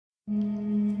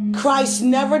Christ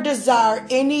never desired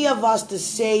any of us to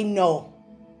say no,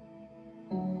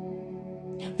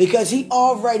 because he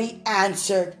already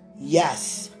answered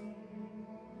yes.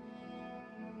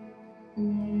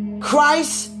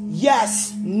 Christ,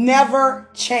 yes, never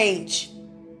change.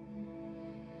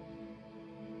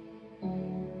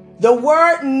 The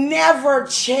word never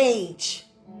change.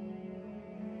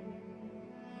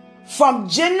 From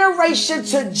generation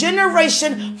to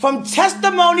generation, from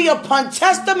testimony upon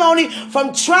testimony,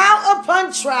 from trial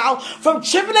upon trial, from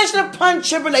tribulation upon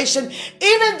tribulation,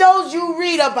 even those you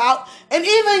read about, and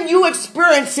even you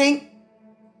experiencing,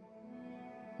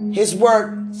 his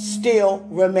word still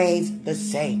remains the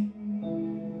same.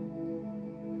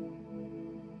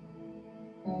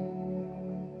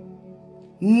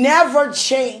 Never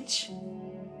change.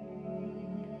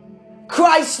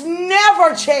 Christ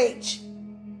never changed.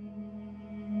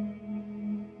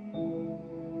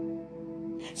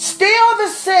 Still the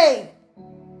same.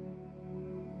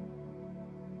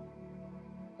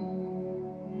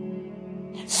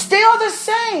 Still the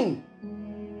same.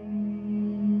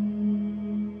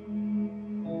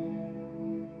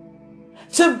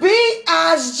 To be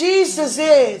as Jesus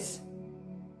is,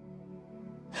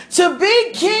 to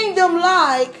be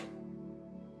kingdom-like,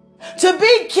 to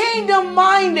be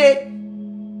kingdom-minded,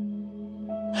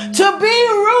 to be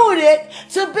rooted,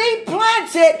 to be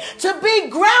planted, to be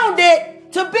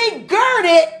grounded, to be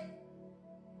girded,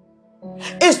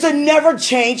 is to never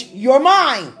change your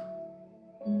mind.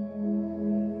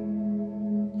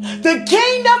 The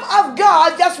kingdom of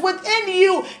God that's within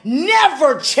you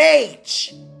never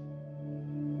change.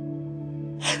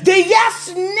 The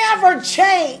yes never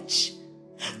change.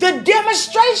 The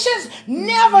demonstrations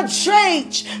never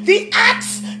change. The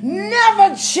acts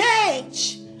never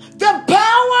change. The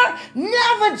power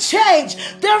never change.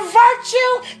 The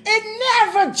virtue, it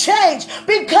never change,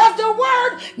 because the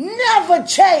word never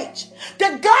change.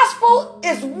 The gospel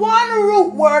is one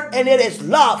root word, and it is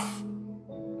love,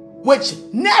 which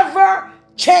never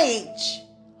change,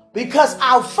 because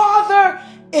our Father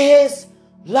is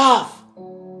love.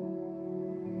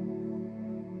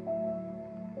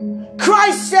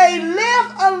 Christ said,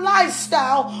 live a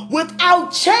lifestyle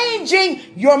without changing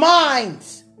your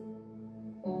minds.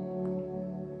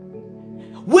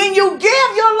 When you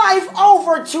give your life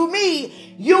over to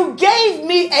me, you gave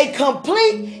me a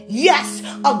complete yes,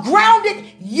 a grounded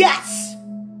yes,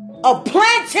 a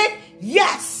planted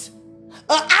yes,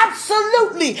 a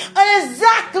absolutely, an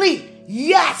exactly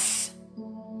yes.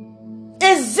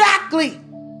 Exactly.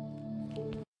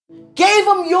 Gave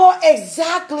him your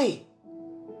exactly.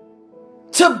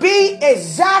 To be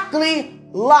exactly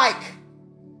like.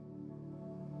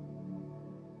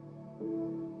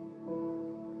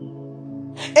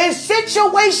 And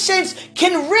situations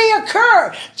can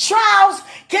reoccur. Trials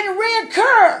can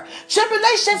reoccur.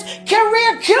 Tribulations can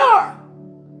reoccur.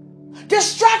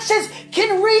 Distractions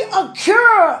can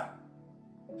reoccur.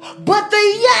 But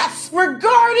the yes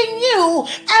regarding you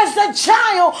as a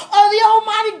child of the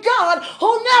Almighty God,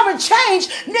 who never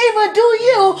changed, neither do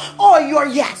you or your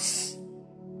yes.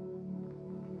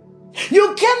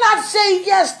 You cannot say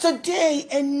yes today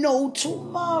and no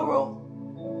tomorrow.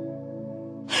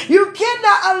 You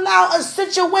cannot allow a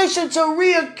situation to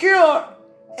reoccur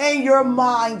and your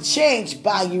mind change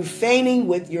by you feigning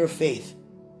with your faith.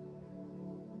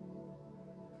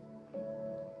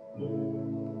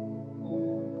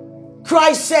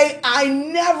 Christ say, I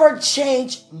never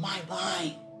change my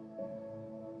mind.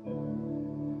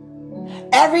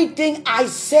 Everything I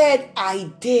said, I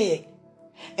did.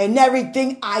 And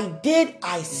everything I did,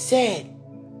 I said.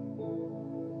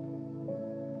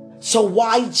 So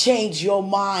why change your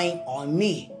mind on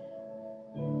me?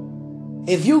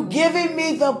 If you've given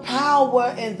me the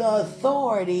power and the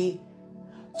authority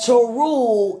to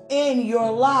rule in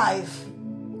your life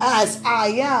as I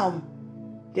am,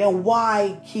 then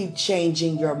why keep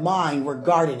changing your mind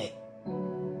regarding it?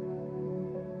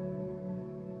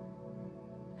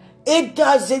 It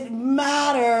doesn't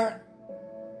matter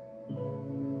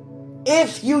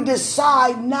if you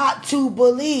decide not to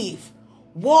believe,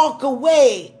 walk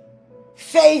away,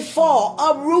 faith fall,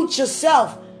 uproot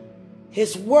yourself.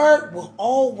 His word will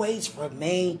always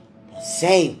remain the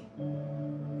same.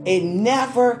 It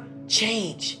never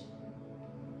changes.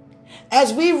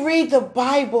 As we read the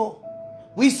Bible,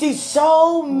 we see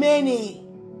so many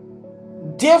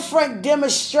different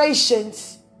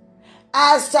demonstrations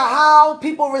as to how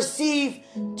people receive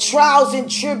trials and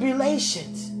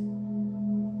tribulations.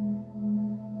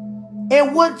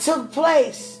 And what took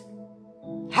place,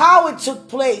 how it took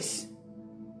place.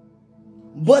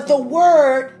 But the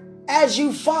word, as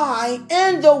you find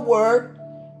in the word,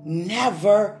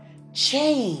 never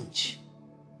change.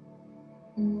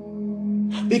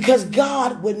 Because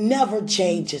God would never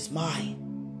change his mind.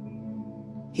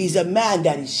 He's a man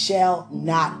that he shall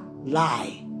not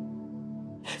lie.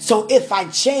 So if I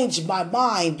change my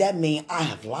mind, that means I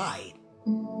have lied.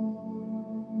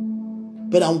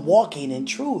 But I'm walking in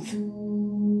truth.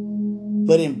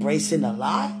 But embracing a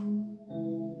lie?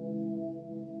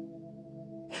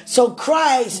 So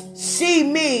Christ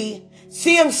see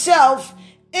himself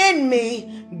in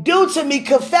me, due to me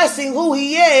confessing who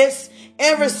he is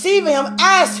and receiving him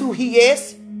as who he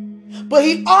is. But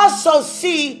he also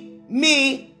see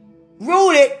me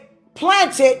rooted,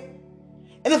 planted,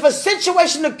 and if a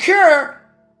situation occur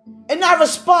and I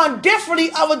respond differently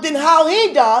other than how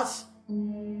he does,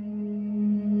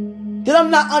 then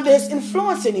I'm not under his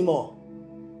influence anymore.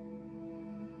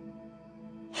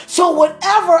 So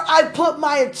whatever I put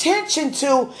my attention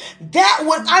to, that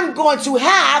what I'm going to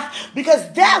have,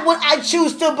 because that what I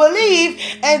choose to believe,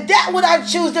 and that what I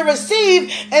choose to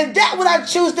receive, and that what I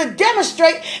choose to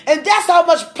demonstrate, and that's how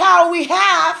much power we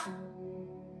have.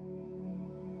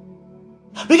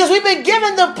 Because we've been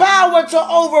given the power to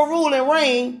overrule and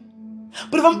reign.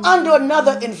 But if I'm under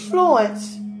another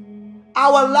influence,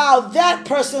 I'll allow that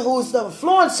person who's the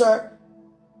influencer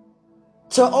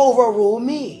to overrule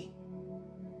me.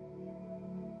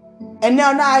 And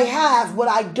now I have what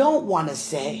I don't want to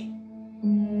say.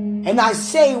 And I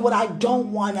say what I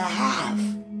don't want to have.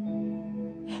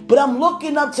 But I'm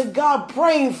looking up to God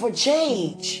praying for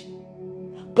change.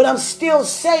 But I'm still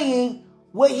saying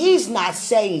what he's not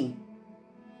saying.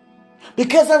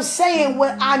 Because I'm saying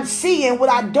what I'm seeing, what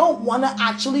I don't want to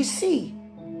actually see.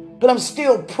 But I'm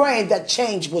still praying that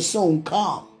change will soon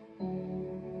come.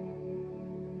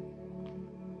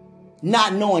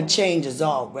 Not knowing change is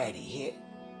already here.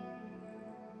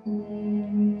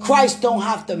 Christ don't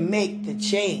have to make the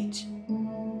change.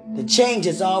 The change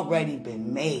has already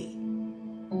been made.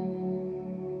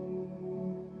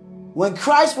 When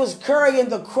Christ was carrying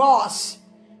the cross,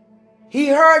 he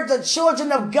heard the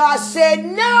children of God say,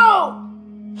 "No,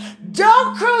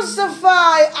 don't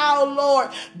crucify our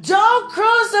Lord. Don't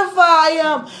crucify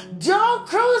him. Don't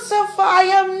crucify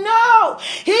him." No,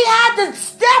 he had to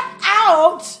step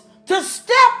out to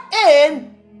step in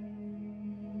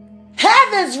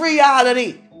heaven's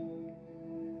reality.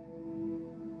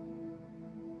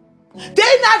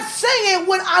 They're not saying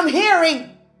what I'm hearing.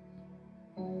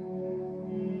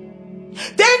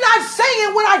 They're not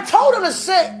saying what I told them to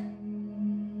say.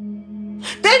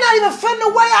 They're not even feeling the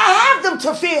way I have them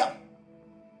to feel.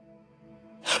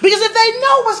 Because if they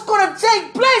know what's going to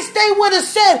take place, they would have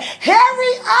said,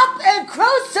 "Hurry up and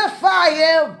crucify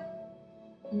him."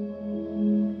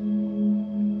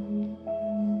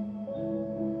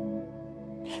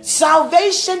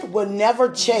 Salvation will never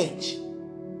change.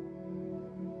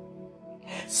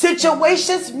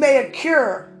 Situations may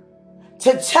occur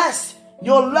to test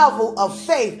your level of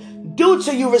faith due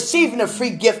to you receiving a free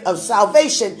gift of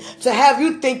salvation, to have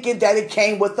you thinking that it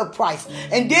came with a price.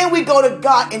 And then we go to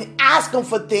God and ask him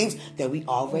for things that we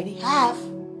already have.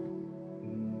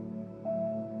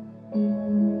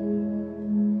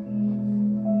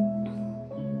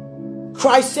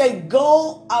 Christ said,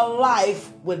 "Go a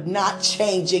life with not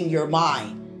changing your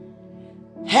mind."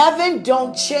 Heaven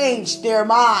don't change their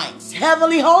minds.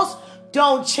 Heavenly hosts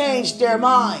don't change their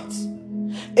minds.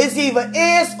 It's either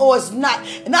is or it's not.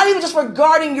 And not even just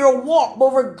regarding your walk,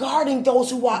 but regarding those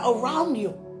who are around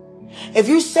you. If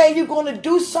you say you're going to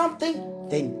do something,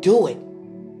 then do it.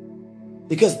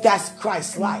 Because that's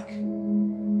Christ-like.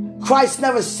 Christ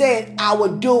never said, "I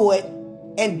will do it,"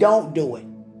 and don't do it.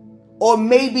 Or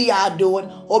maybe I'll do it,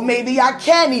 or maybe I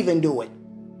can't even do it.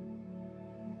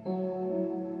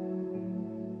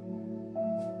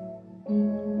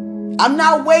 I'm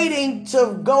not waiting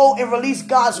to go and release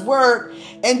God's word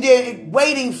and then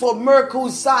waiting for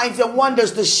miracles, signs, and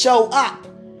wonders to show up.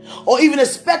 Or even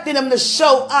expecting them to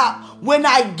show up when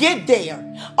I get there.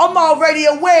 I'm already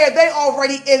aware they're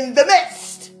already in the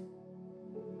midst.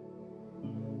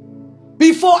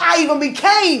 Before I even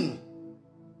became.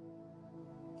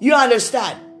 You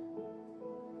understand?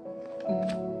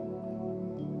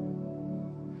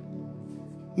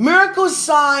 Miracles,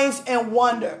 signs, and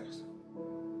wonders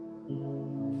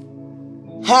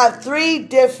have 3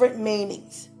 different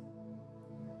meanings.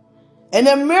 And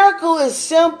a miracle is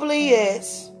simply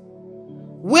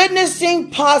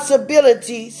witnessing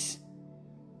possibilities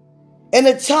in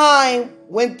a time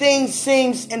when things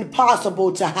seem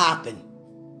impossible to happen.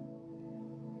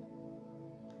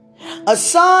 A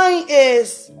sign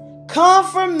is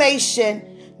confirmation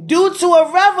due to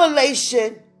a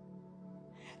revelation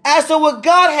as to what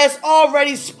God has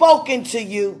already spoken to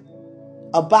you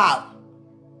about.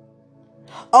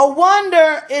 A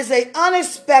wonder is an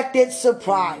unexpected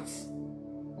surprise.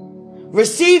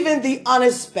 Receiving the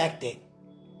unexpected.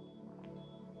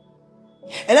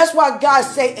 And that's why God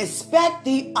say, expect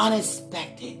the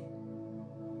unexpected.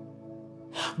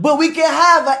 But we can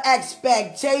have an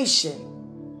expectation,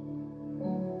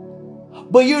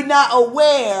 but you're not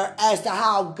aware as to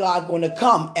how God going to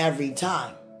come every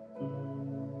time.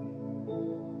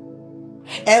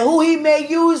 And who he may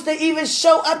use to even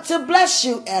show up to bless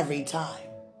you every time.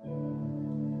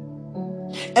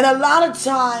 And a lot of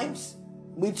times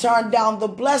we turn down the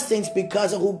blessings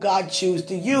because of who God chooses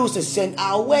to use to send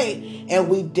our way. And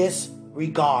we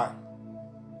disregard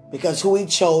because who he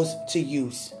chose to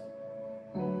use.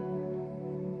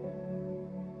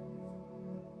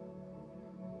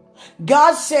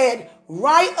 God said,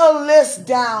 write a list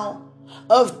down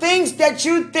of things that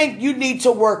you think you need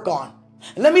to work on.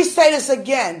 And let me say this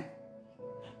again.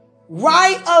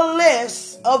 Write a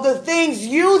list of the things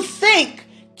you think,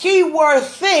 keyword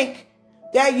think,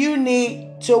 that you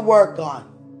need to work on.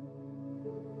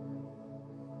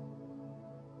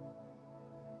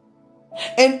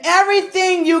 And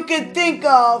everything you can think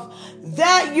of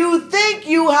that you think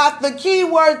you have to,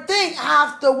 keyword think,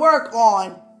 have to work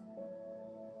on,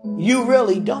 you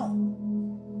really don't.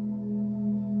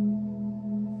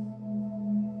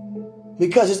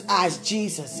 Because it's as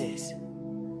Jesus is.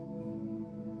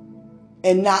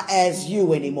 And not as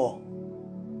you anymore.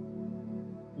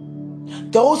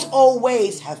 Those old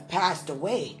ways have passed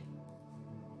away.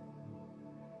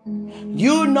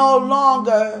 You no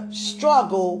longer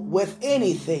struggle with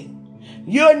anything.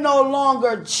 You're no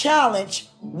longer challenged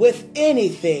with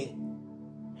anything.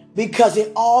 Because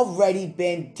it already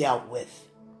been dealt with.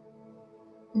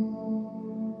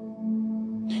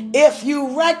 If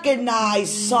you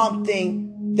recognize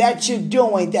something that you're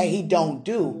doing that he don't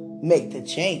do, make the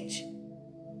change.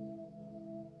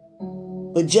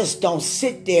 But just don't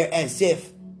sit there as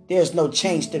if there's no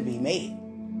change to be made.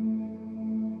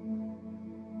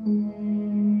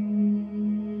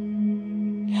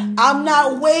 I'm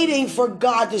not waiting for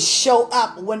God to show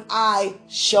up when I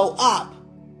show up.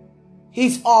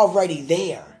 He's already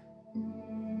there.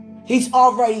 He's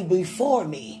already before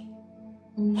me.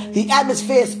 The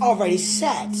atmosphere is already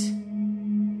set.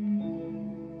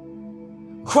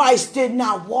 Christ did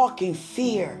not walk in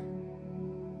fear.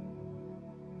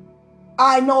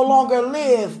 I no longer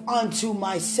live unto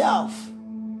myself.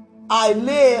 I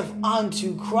live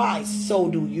unto Christ. So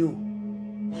do you.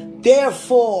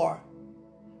 Therefore,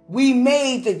 we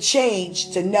made the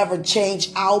change to never change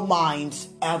our minds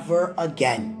ever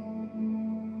again.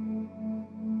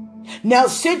 Now,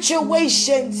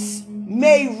 situations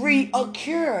may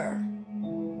reoccur.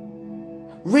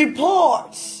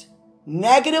 Reports,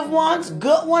 negative ones,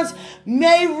 good ones,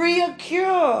 may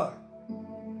reoccur.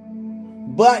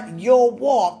 But your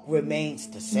walk remains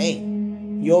the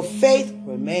same. Your faith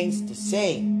remains the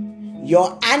same.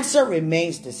 Your answer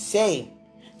remains the same.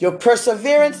 Your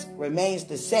perseverance remains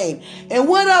the same. And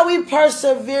what are we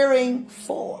persevering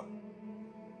for?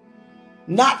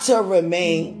 Not to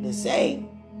remain the same.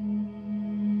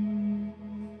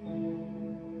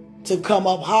 To come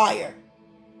up higher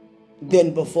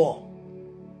than before.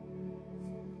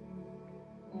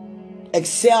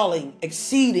 Excelling,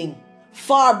 exceeding,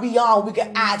 far beyond we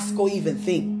can ask or even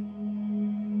think.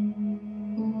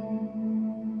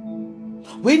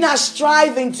 We're not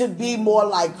striving to be more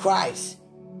like Christ.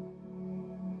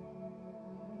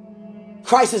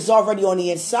 Christ is already on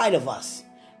the inside of us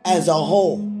as a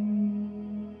whole.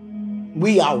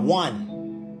 We are one.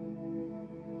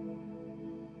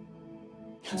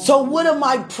 So what am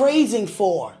I praising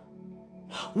for?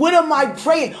 What am I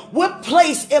praying? What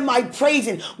place am I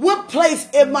praising? What place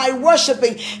am I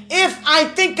worshiping? If I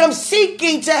think I'm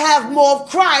seeking to have more of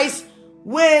Christ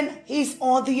when he's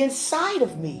on the inside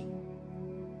of me.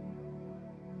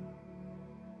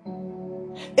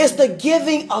 It's the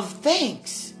giving of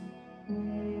thanks.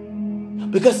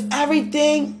 Because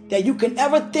everything that you can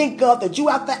ever think of that you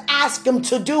have to ask him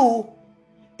to do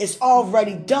is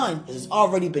already done. It's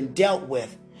already been dealt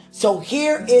with. So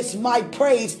here is my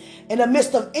praise in the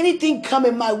midst of anything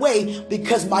coming my way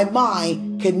because my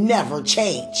mind can never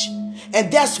change.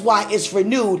 And that's why it's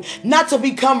renewed, not to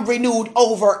become renewed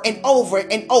over and over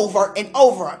and over and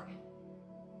over.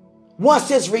 Once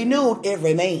it's renewed, it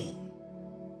remains.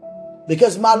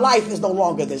 Because my life is no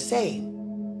longer the same.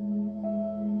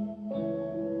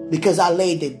 Because I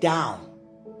laid it down.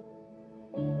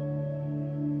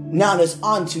 Now it's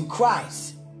unto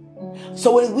Christ.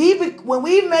 So when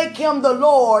we make him the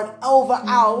Lord over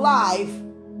our life,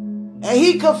 and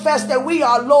he confessed that we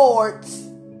are lords,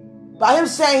 by him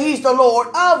saying he's the Lord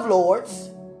of lords,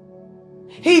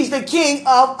 He's the King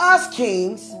of us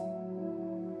kings.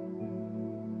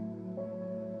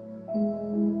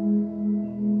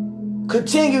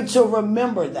 Continue to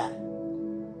remember that.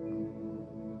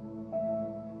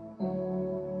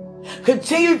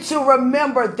 Continue to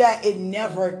remember that it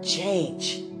never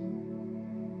changed.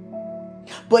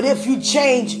 But if you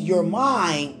change your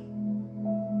mind,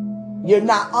 you're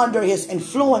not under his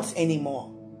influence anymore.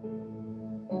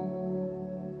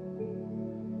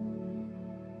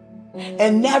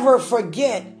 And never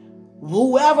forget,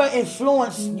 whoever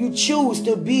influence you choose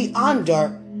to be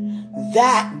under,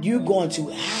 that you're going to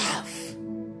have.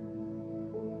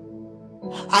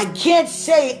 I can't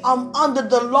say I'm under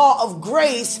the law of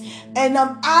grace and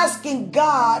I'm asking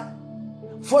God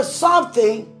for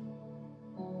something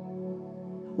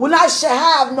when I should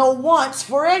have no wants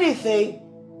for anything.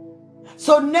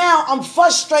 So now I'm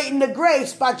frustrating the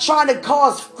grace by trying to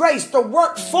cause grace to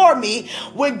work for me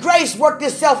when grace worked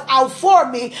itself out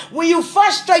for me. When you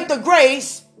frustrate the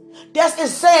grace, that's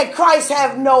just saying Christ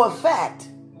have no effect.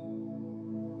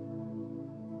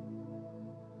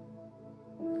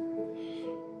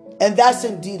 And that's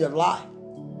indeed a lie.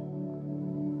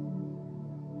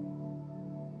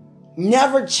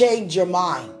 Never change your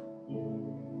mind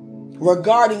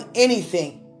regarding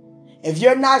anything. If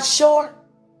you're not sure,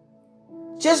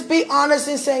 just be honest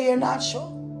and say you're not sure.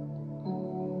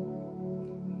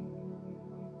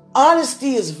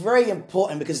 Honesty is very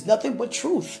important because nothing but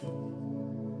truth.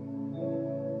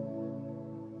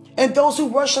 And those who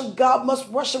worship God must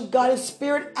worship God in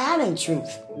spirit and in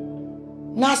truth.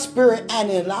 Not spirit and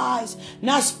in lies,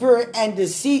 not spirit and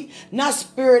deceit, not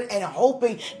spirit and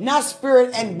hoping, not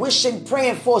spirit and wishing,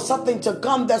 praying for something to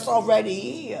come that's already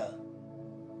here.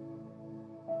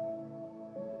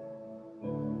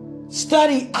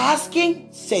 Study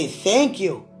asking, say thank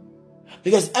you.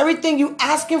 Because everything you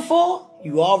asking for,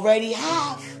 you already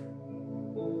have.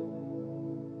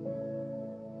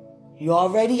 You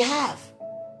already have.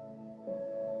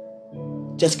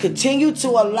 Just continue to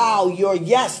allow your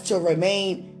yes to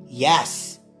remain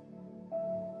yes.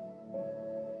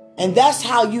 And that's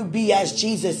how you be as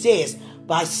Jesus is,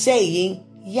 by saying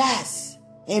yes.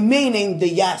 And meaning the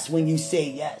yes when you say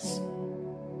yes.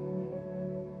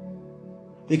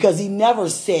 Because he never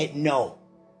said no.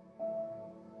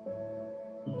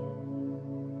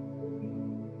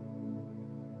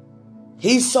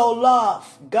 He so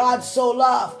loved, God so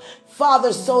loved,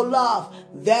 Father so loved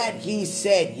that he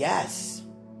said yes.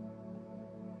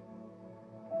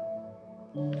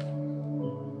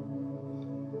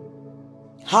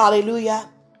 Hallelujah.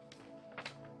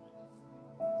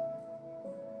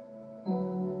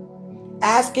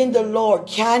 Asking the Lord,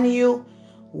 can you?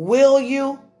 Will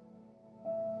you?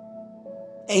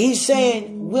 And he's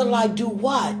saying, will I do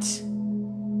what?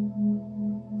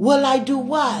 Will I do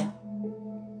what?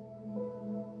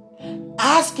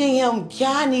 Asking him,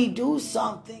 can he do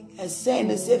something? And saying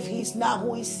as if he's not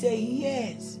who he say he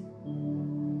is.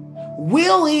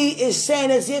 Will he is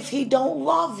saying as if he don't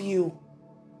love you.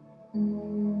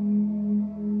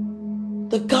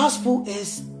 The gospel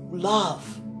is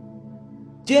love.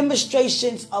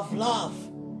 Demonstrations of love.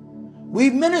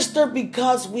 We minister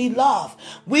because we love.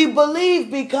 We believe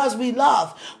because we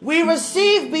love. We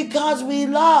receive because we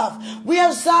love. We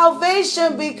have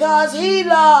salvation because he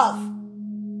loved.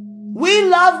 We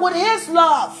love with his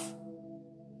love.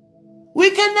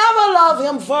 We can never love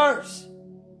him first.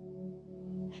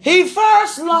 He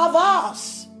first loved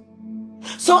us.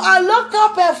 So I look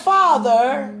up at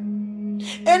Father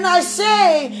and I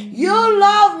say, you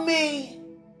love me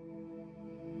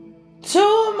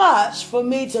too much for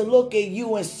me to look at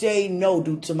you and say no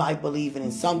due to my believing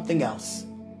in something else.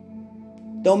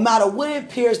 No matter what it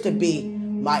appears to be,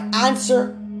 my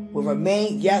answer will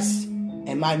remain yes,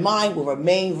 and my mind will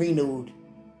remain renewed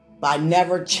by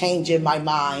never changing my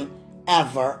mind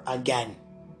ever again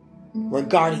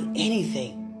regarding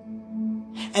anything.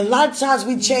 And a lot of times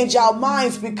we change our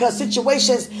minds because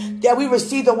situations that we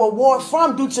receive the reward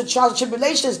from due to trials and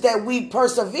tribulations that we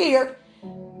persevered,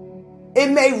 it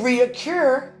may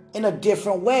reoccur in a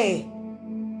different way,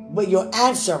 but your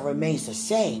answer remains the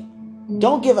same.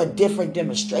 Don't give a different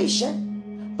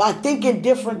demonstration by thinking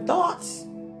different thoughts.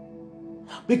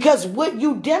 Because what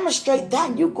you demonstrate,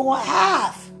 that you're going to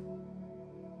have.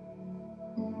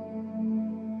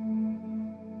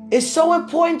 It's so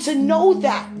important to know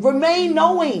that. Remain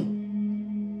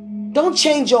knowing. Don't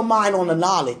change your mind on the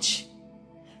knowledge.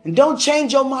 And don't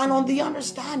change your mind on the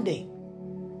understanding.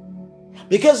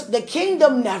 Because the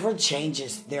kingdom never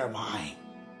changes their mind.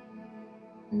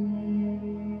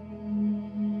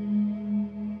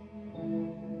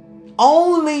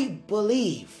 Only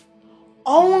believe.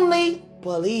 Only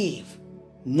believe.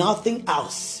 Nothing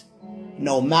else.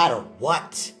 No matter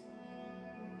what.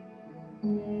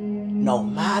 No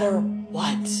matter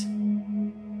what.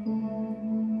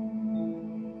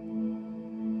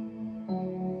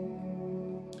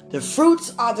 The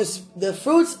fruits of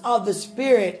the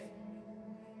Spirit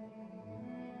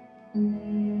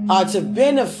are to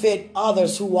benefit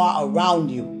others who are around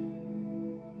you.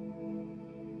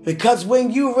 Because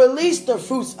when you release the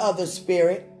fruits of the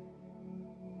Spirit,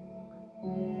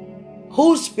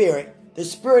 whose Spirit? The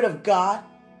Spirit of God.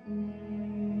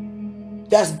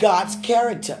 That's God's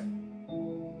character.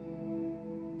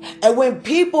 And when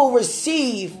people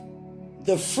receive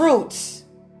the fruits,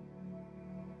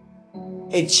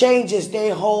 it changes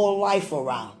their whole life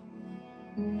around.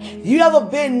 You ever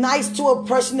been nice to a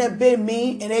person that been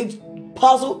mean and they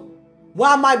puzzled?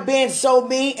 Why am I being so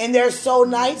mean and they're so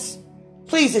nice?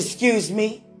 Please excuse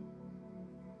me.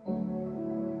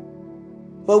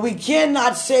 But we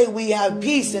cannot say we have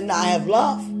peace and not have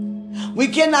love. We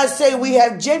cannot say we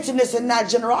have gentleness and not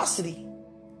generosity.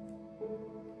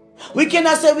 We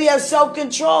cannot say we have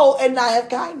self-control and not have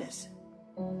kindness.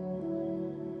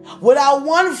 Without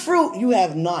one fruit, you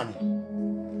have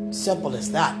none. Simple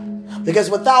as that. Because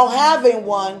without having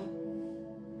one,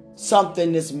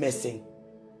 something is missing.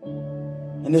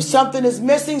 And if something is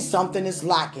missing, something is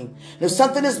lacking. And if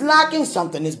something is lacking,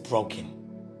 something is broken.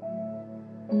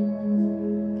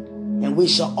 And we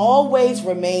shall always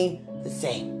remain the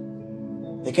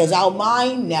same. Because our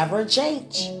mind never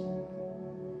change.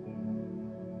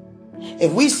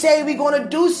 If we say we're going to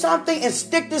do something and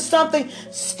stick to something,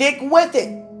 stick with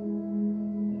it.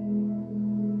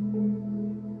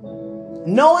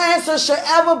 No answer should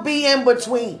ever be in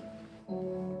between.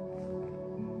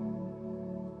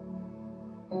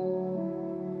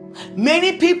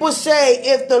 Many people say,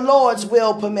 if the Lord's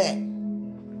will permit.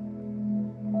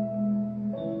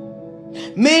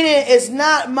 Meaning it's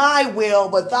not my will,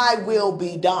 but thy will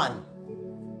be done.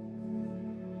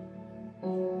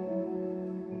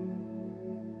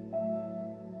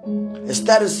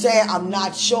 Instead of saying, I'm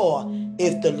not sure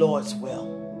if the Lord's will.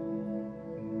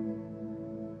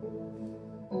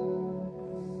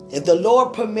 If the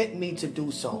Lord permit me to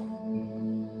do so.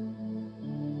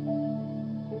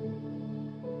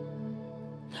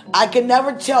 I can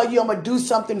never tell you I'm going to do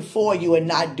something for you and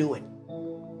not do it.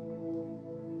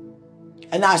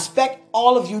 And I expect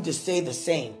all of you to say the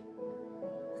same.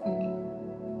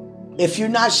 If you're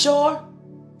not sure,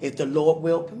 if the Lord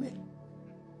will permit.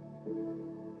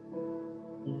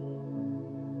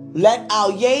 Let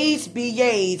our yeas be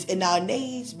yeas and our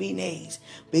nays be nays.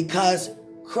 Because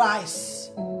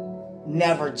Christ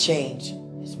never changed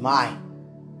his mind.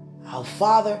 Our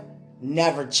Father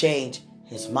never changed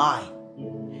his mind.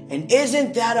 And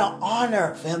isn't that an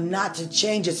honor for him not to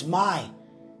change his mind?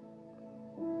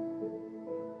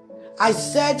 I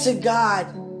said to God,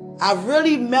 I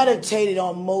really meditated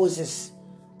on Moses'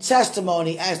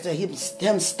 testimony as to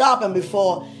him stopping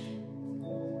before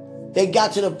they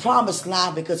got to the promised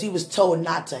land because he was told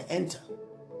not to enter.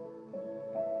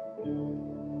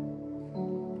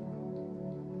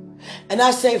 And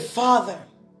I say, Father,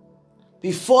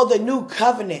 before the new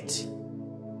covenant,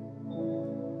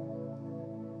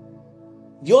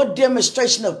 your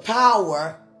demonstration of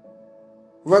power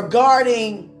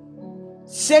regarding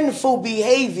sinful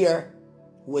behavior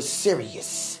was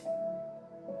serious.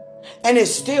 And it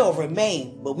still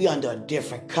remained, but we under a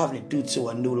different covenant due to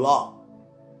a new law.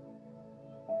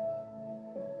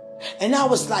 And I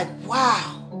was like,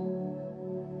 wow.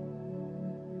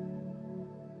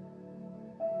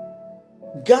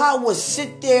 God would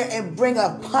sit there and bring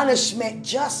a punishment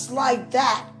just like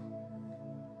that.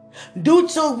 Due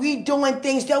to we doing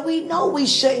things that we know we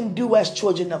shouldn't do as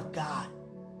children of God.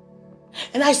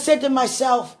 And I said to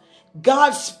myself,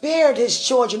 God spared his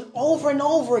children over and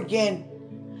over again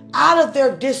out of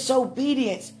their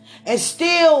disobedience and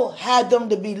still had them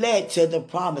to be led to the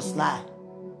promised land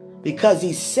because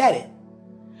he said it.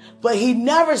 But he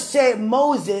never said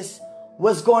Moses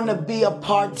was going to be a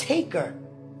partaker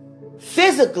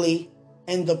physically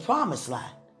in the promised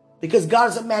land because God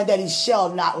is a man that he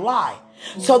shall not lie.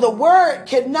 So the word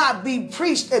cannot be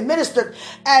preached and ministered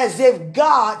as if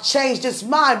God changed his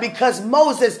mind because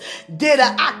Moses did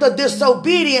an act of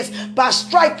disobedience by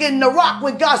striking the rock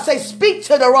when God said, speak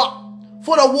to the rock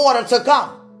for the water to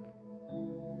come.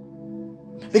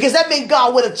 Because that meant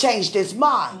God would have changed his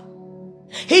mind.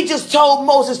 He just told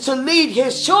Moses to lead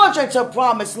his children to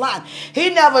promised land. He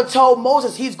never told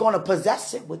Moses he's going to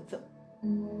possess it with them.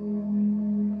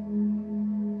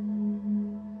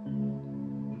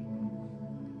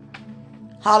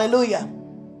 Hallelujah.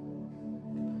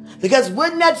 Because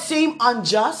wouldn't that seem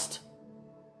unjust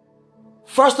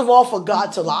First of all, for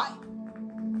God to lie.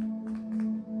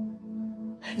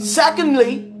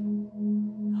 Secondly,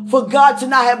 for God to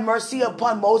not have mercy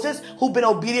upon Moses, who'd been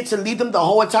obedient to lead them the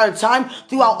whole entire time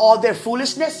throughout all their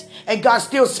foolishness. And God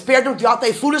still spared them throughout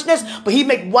their foolishness. But he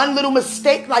made one little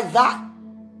mistake like that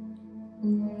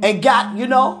and got,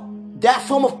 that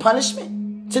form of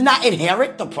punishment to not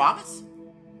inherit the promise.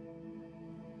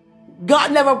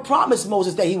 God never promised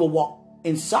Moses that he would walk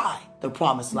inside the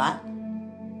promised land.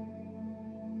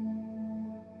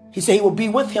 He said he will be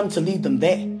with him to lead them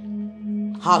there.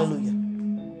 Hallelujah.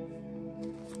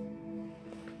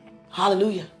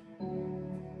 Hallelujah.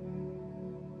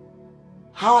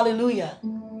 Hallelujah.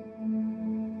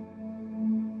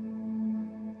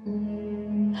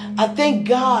 I thank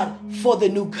God for the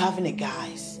new covenant,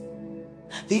 guys.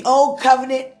 The old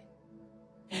covenant,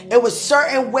 it was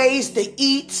certain ways to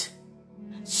eat,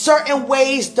 certain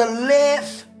ways to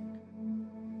live.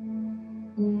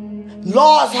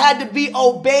 Laws had to be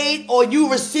obeyed, or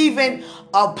you receiving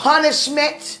a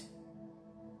punishment.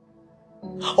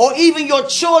 Or even your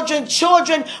children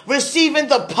receiving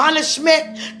the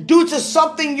punishment due to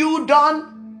something you done.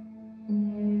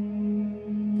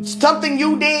 Something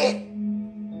you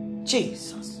did.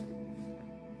 Jesus.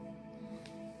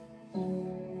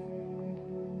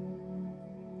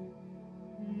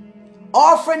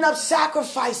 Offering up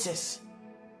sacrifices.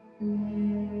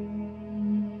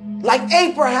 Like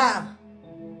Abraham.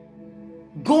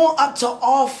 Going up to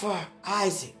offer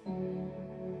Isaac.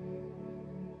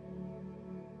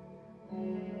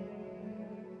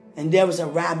 And there was a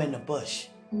ram in the bush.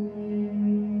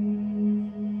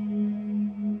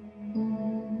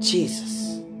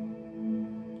 Jesus.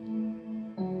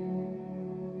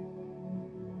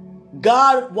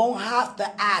 God won't have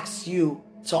to ask you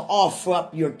to offer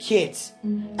up your kids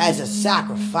as a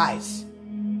sacrifice.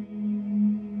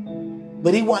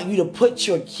 But he wants you to put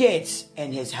your kids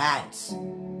in his hands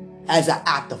as an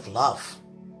act of love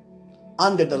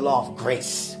under the law of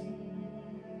grace.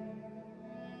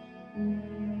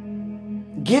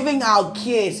 Giving our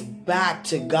kids back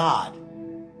to God.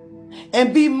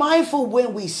 And be mindful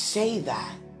when we say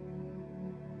that.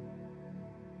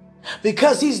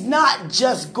 Because he's not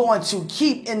just going to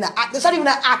keep in the act. It's not even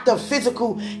an act of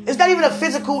physical. It's not even a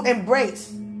physical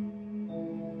embrace.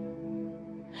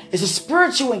 It's a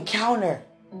spiritual encounter.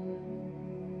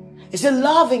 It's a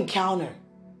love encounter.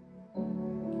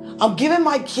 I'm giving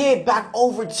my kid back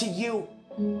over to you.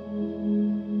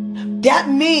 That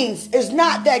means it's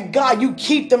not that God, you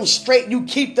keep them straight, you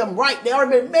keep them right. They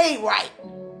already been made right.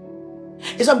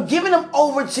 It's I'm giving them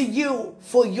over to you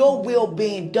for your will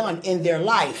being done in their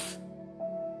life.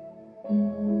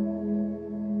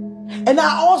 And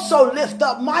I also lift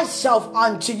up myself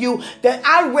unto you that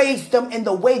I raised them in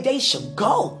the way they should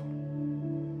go.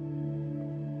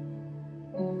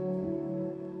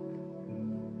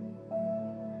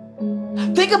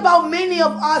 Think about many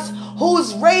of us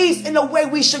who's raised in the way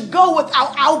we should go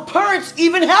without our parents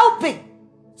even helping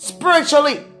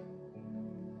spiritually.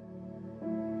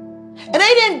 And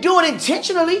they didn't do it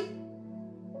intentionally.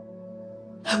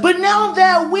 But now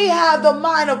that we have the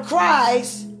mind of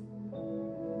Christ,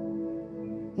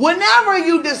 whenever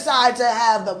you decide to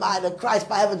have the mind of Christ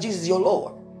by having Jesus your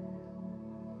Lord,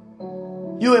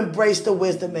 you embrace the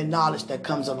wisdom and knowledge that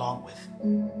comes along with it.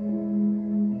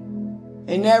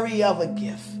 And every other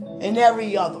gift, and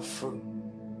every other fruit.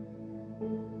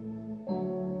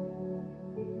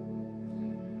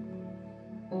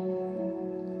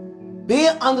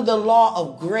 Being under the law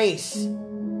of grace,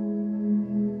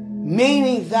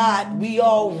 meaning that we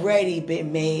already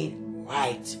been made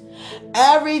right.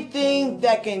 Everything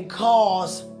that can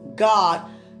cause God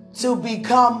to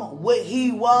become what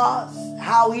he was,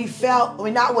 how he felt, I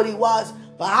mean not what he was,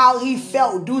 but how he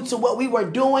felt due to what we were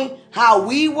doing, how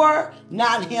we were,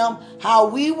 not him, how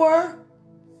we were,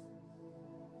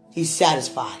 he's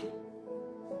satisfied.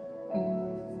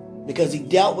 Because he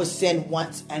dealt with sin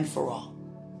once and for all.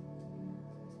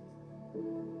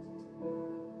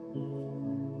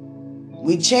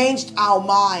 We changed our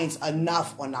minds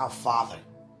enough on our Father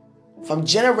from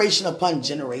generation upon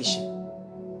generation.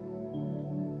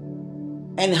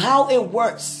 And how it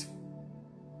works.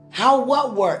 How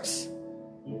what works?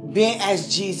 Being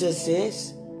as Jesus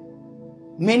is.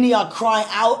 Many are crying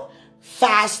out,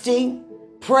 fasting,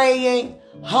 praying,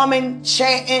 humming,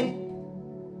 chanting,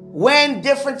 wearing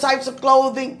different types of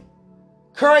clothing,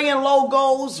 carrying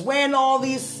logos, wearing all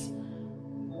these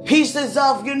pieces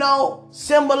of,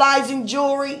 symbolizing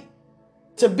jewelry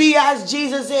to be as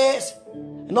Jesus is.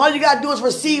 And all you got to do is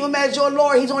receive him as your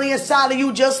Lord. He's on the inside of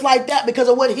you just like that because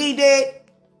of what he did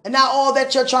and not all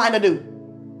that you're trying to do.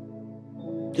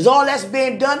 Because all that's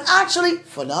being done actually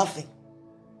for nothing.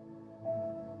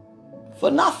 for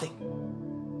nothing.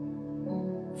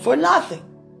 For nothing.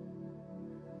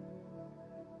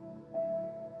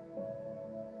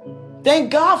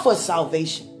 Thank God for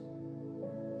salvation.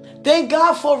 Thank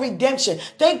God for redemption.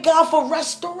 Thank God for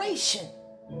restoration.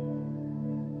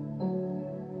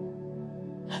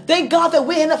 Thank God that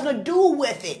we had nothing to do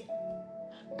with it.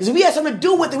 Because if we had something to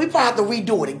do with it, we probably have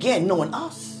to redo it again, knowing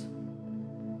us.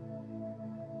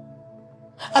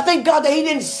 I thank God that he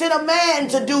didn't send a man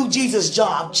to do Jesus'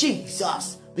 job.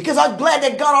 Jesus. Because I'm glad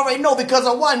that God already know because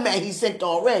of one man he sent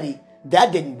already.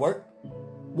 That didn't work.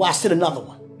 Why send another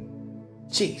one?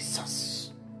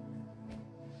 Jesus.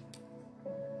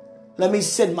 Let me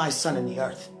send my son in the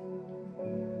earth.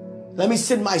 Let me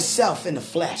send myself in the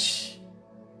flesh.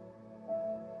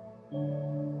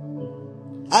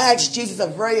 I asked Jesus a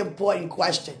very important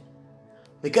question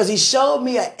because he showed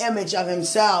me an image of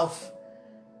himself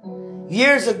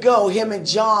years ago, him and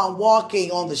John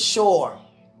walking on the shore.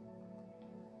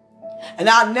 And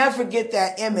I'll never forget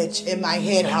that image in my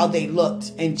head, how they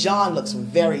looked. And John looks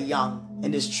very young,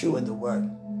 and it's true in the word.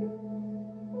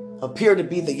 Appeared to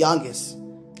be the youngest.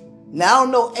 Now, I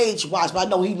don't know age-wise, but I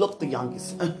know he looked the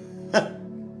youngest. Looked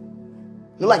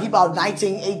like he about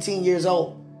 19, 18 years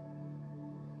old.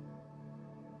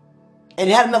 And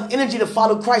had enough energy to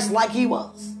follow Christ like he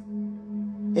was.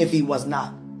 If he was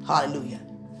not. Hallelujah.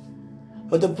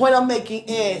 But the point I'm making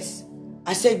is,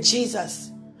 I said,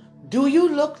 Jesus, do you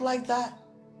look like that?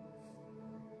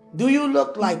 Do you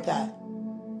look like that?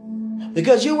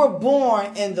 Because you were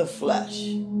born in the flesh.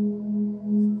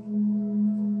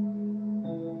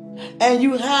 And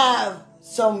you have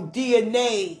some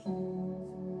DNA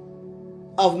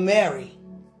of Mary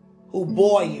who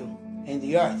bore you in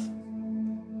the earth.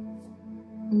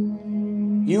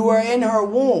 You were in her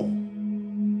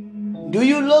womb. Do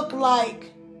you look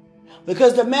like,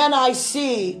 because the man I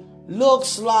see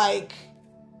looks like,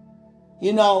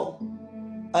 an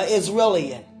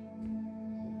Israeli.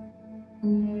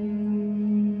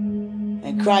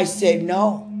 And Christ said,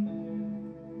 no.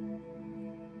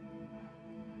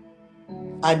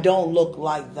 I don't look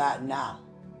like that now.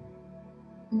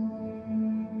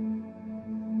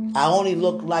 I only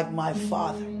look like my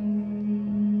Father.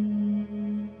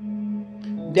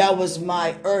 That was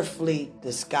my earthly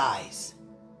disguise.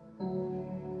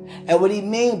 And what he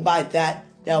mean by that,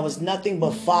 there was nothing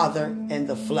but Father in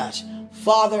the flesh.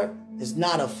 Father is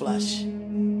not a flesh.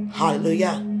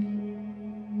 Hallelujah.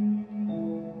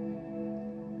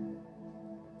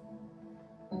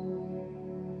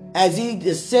 As he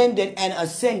descended and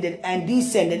ascended and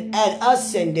descended and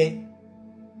ascended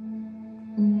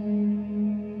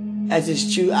as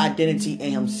his true identity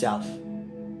in himself.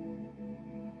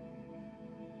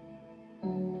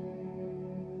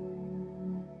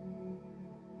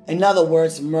 In other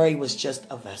words, Mary was just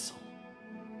a vessel.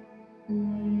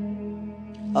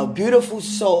 A beautiful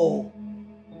soul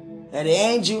that the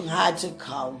angel had to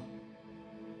come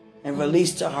and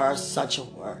release to her such a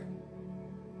word.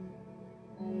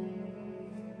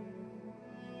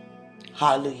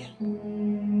 Hallelujah.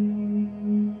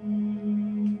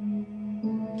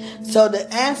 So the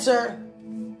answer,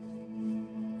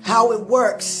 how it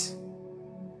works,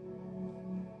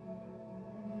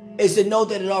 is to know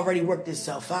that it already worked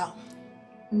itself out.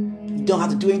 You don't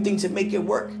have to do anything to make it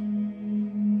work.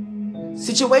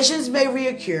 Situations may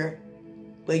reoccur,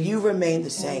 but you remain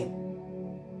the same.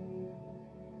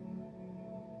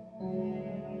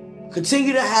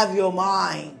 Continue to have your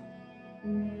mind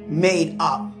made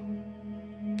up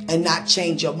and not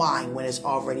change your mind when it's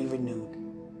already renewed.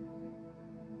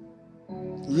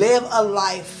 Live a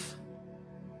life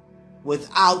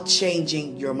without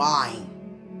changing your mind.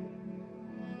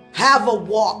 Have a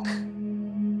walk.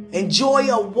 Enjoy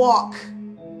a walk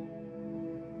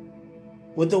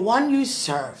with the one you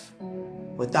serve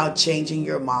without changing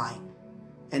your mind.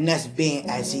 And that's being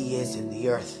as he is in the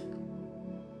earth.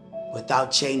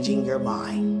 Without changing your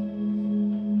mind.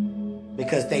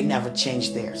 Because they never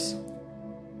changed theirs.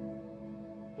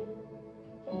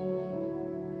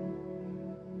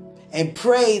 And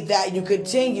pray that you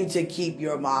continue to keep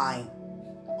your mind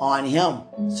on him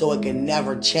so it can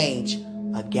never change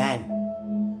again.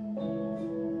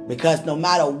 Because no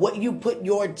matter what you put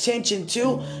your attention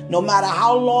to, no matter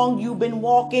how long you've been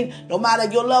walking, no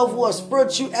matter your level of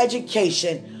spiritual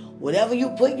education, whatever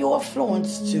you put your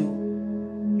influence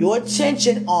to, your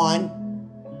attention on,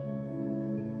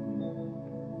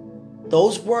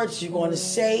 those words you're going to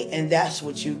say, and that's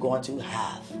what you're going to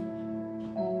have.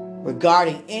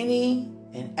 Regarding any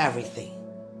and everything.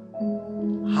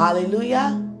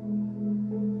 Hallelujah.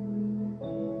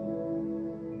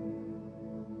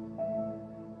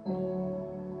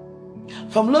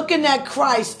 From looking at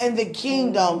Christ and the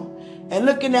kingdom and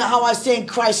looking at how I seen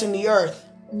Christ in the earth.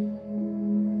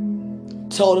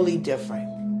 Totally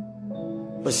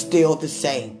different, but still the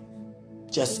same,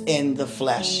 just in the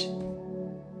flesh,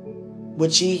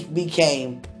 which he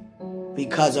became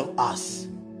because of us.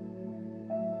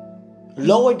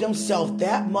 Lowered himself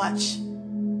that much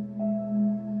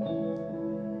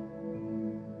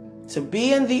to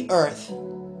be in the earth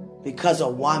because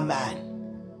of one man.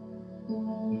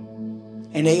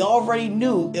 And they already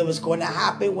knew it was going to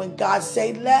happen when God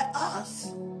said, let us.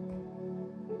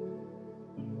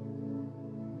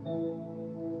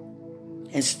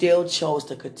 And still chose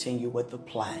to continue with the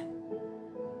plan.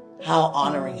 How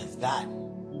honoring is that?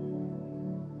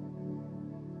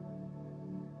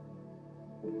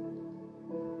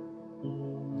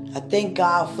 I thank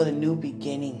God for the new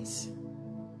beginnings.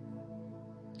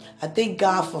 I thank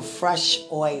God for fresh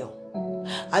oil.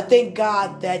 I thank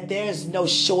God that there's no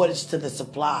shortage to the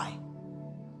supply.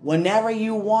 Whenever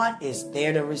you want, it's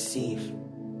there to receive.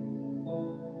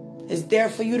 It's there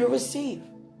for you to receive.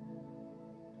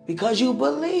 Because you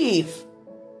believe.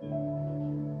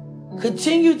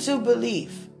 Continue to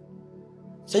believe.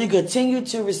 So you continue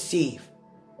to receive.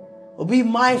 But be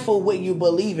mindful what you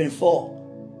believe in for.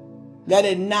 Let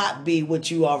it not be what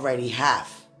you already have.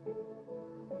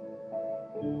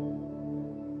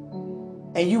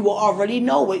 And you will already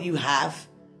know what you have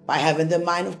by having the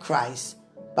mind of Christ,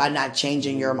 by not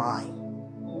changing your mind,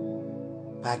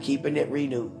 by keeping it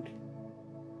renewed.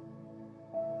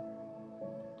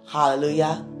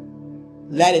 Hallelujah.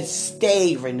 Let it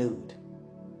stay renewed.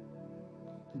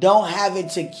 Don't have it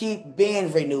to keep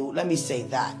being renewed. Let me say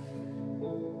that.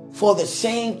 For the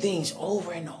same things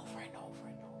over and over and over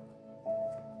and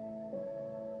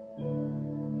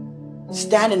over.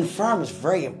 Standing firm is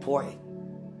very important.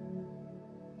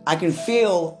 I can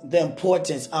feel the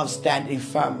importance of standing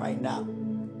firm right now.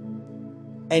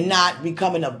 And not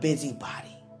becoming a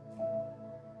busybody.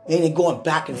 And going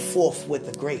back and forth with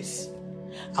the grace.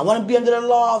 I want to be under the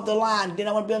law of the land. Then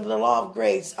I want to be under the law of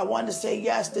grace. I want to say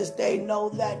yes this day, no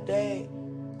that day.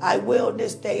 I will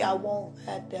this day, I won't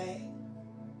that day.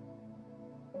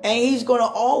 And he's going to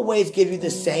always give you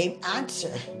the same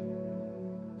answer.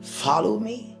 Follow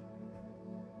me.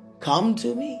 Come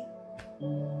to me.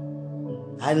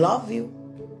 I love you.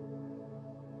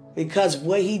 Because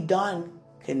what he done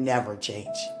can never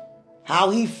change.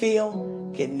 How he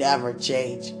feel can never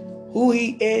change. Who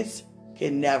he is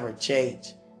can never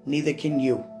change. Neither can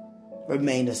you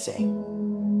remain the same.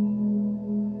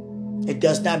 It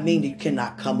does not mean that you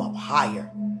cannot come up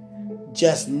higher.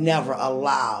 Just never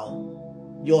allow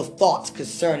your thoughts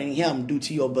concerning him due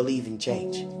to your believing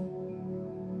change.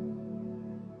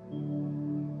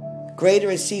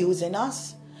 Greater is he who's in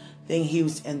us than he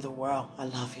who's in the world. I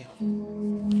love you.